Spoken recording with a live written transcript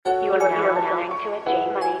to a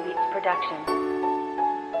J Money Beats production.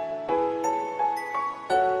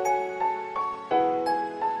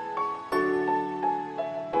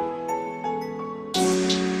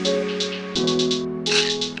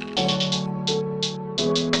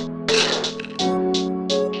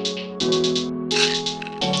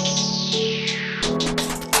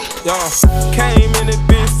 Came in it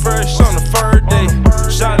bit fresh on the first day.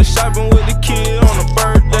 Shot shopping with the kid on a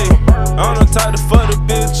birthday. I'm the type to fuck the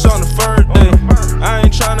bitch on the first day. I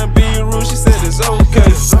ain't tryna be rude, she said it's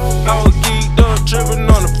okay. I was geeked up, drippin'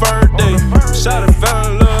 on the first day. Shot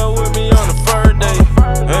fell in love with me on the first day.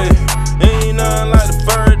 Hey, ain't nothing like the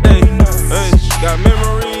first day. Hey, got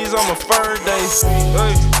memories on my first day.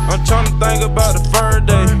 Hey, I'm tryna think about the first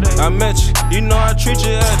day I met you. You know I treat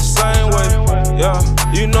you the same way. Yeah,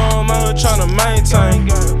 you know I'm out here tryna maintain.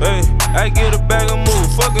 Hey, I get a bag and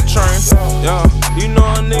move, fuck a train. Yeah, you know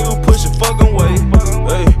a nigga push your fucking way.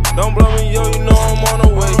 Hey, don't blow me, yo, you know I'm on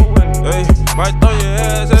the way. Hey, might throw your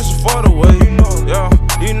ass extra for the way. Yeah,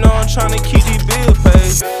 you know I'm tryna keep these bills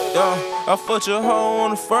paid. Yeah, I fucked your hoe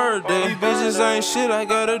on the first day. These bitches ain't shit, I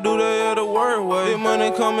gotta do that the word way. Big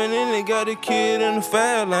money coming in, they got a kid in the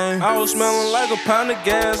fat lane. I was smelling like a pound of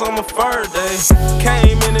gas on my first day.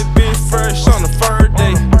 Came in it bit fresh on the first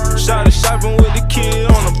day. Shot shopping with the kid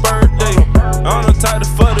on a birthday. I'm the type to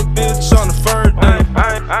fuck the bitch on the first day.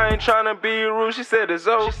 I ain't tryna be rude, she said it's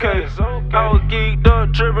okay. I was geeked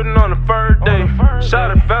up, drippin' on the first day.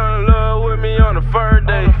 Shot fell in love with me on the first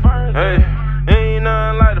day. Hey, ain't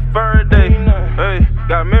nothing like the first day. Hey,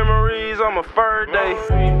 got memories on my first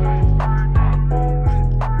day.